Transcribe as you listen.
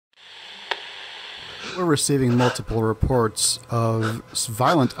We're receiving multiple reports of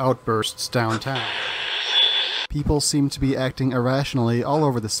violent outbursts downtown. People seem to be acting irrationally all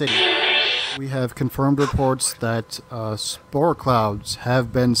over the city. We have confirmed reports that spore clouds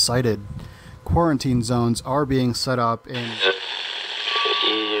have been sighted. Quarantine zones are being set up and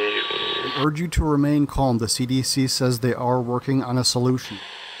we urge you to remain calm. The CDC says they are working on a solution.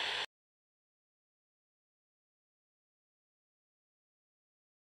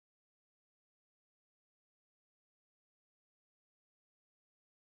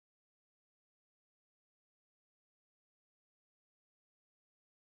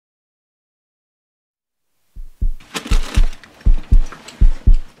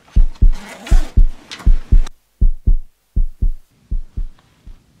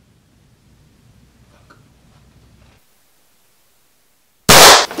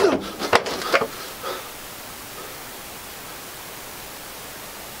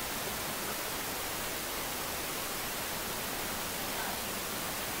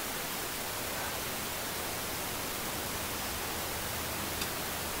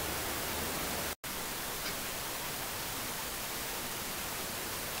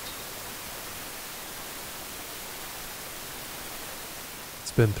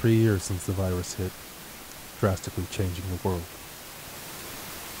 It's been 3 years since the virus hit, drastically changing the world.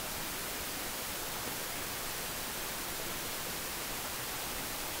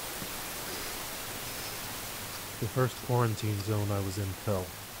 The first quarantine zone I was in fell,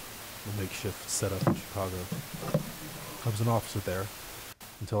 a makeshift setup in Chicago. I was an officer there,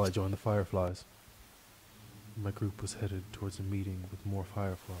 until I joined the Fireflies. My group was headed towards a meeting with more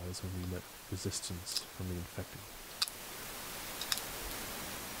Fireflies when we met resistance from the infected.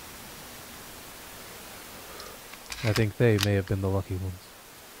 I think they may have been the lucky ones.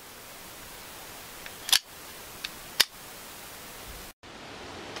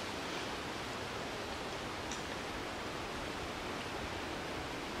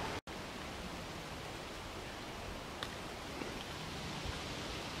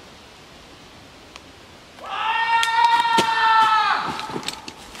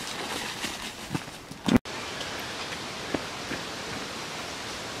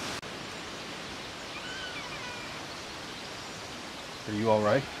 Are you all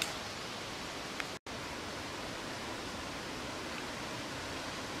right?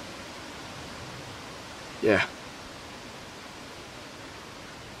 Yeah.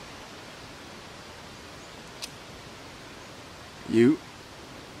 You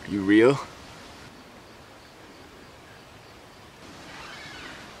real?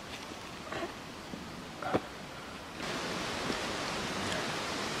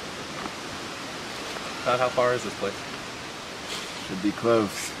 About how far is this place? Should be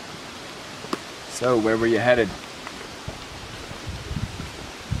close. So, where were you headed? I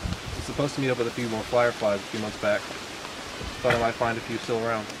was supposed to meet up with a few more Fireflies a few months back. Thought I might find a few still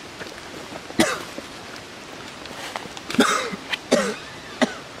around.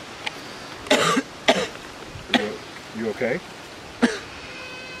 You okay?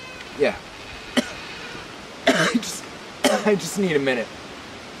 Yeah. I just need a minute.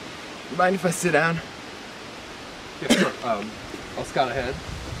 You mind if I sit down? Yeah, sure. I'll scout ahead.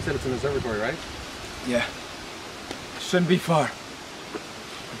 You said it's an observatory, right? Yeah. Shouldn't be far.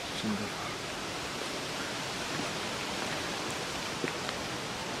 Shouldn't be far.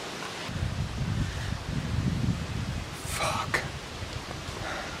 Fuck.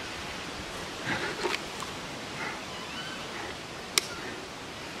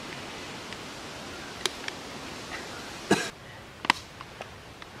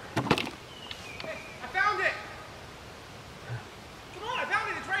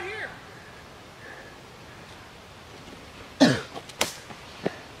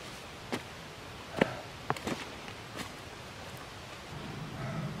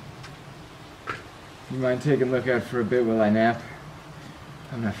 You mind taking a look out for a bit while I nap?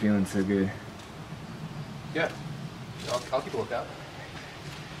 I'm not feeling so good. Yeah. I'll keep a lookout.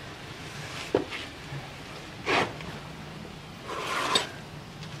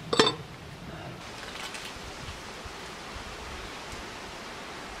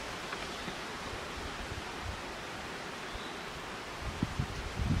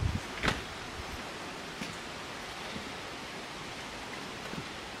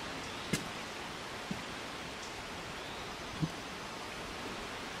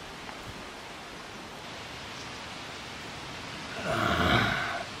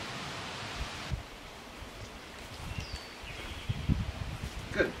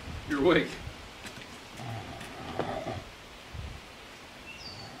 Good. You're awake.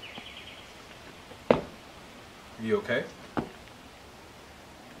 Are you okay?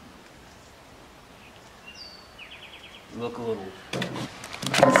 You look a little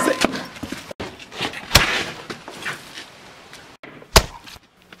Sick.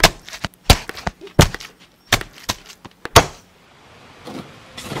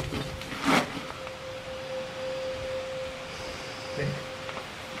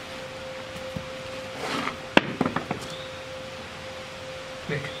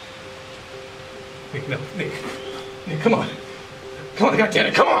 Nick. Nick, no, Nick. Nick, come on. Come on,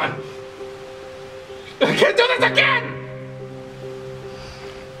 goddammit, come on! I can't do this again!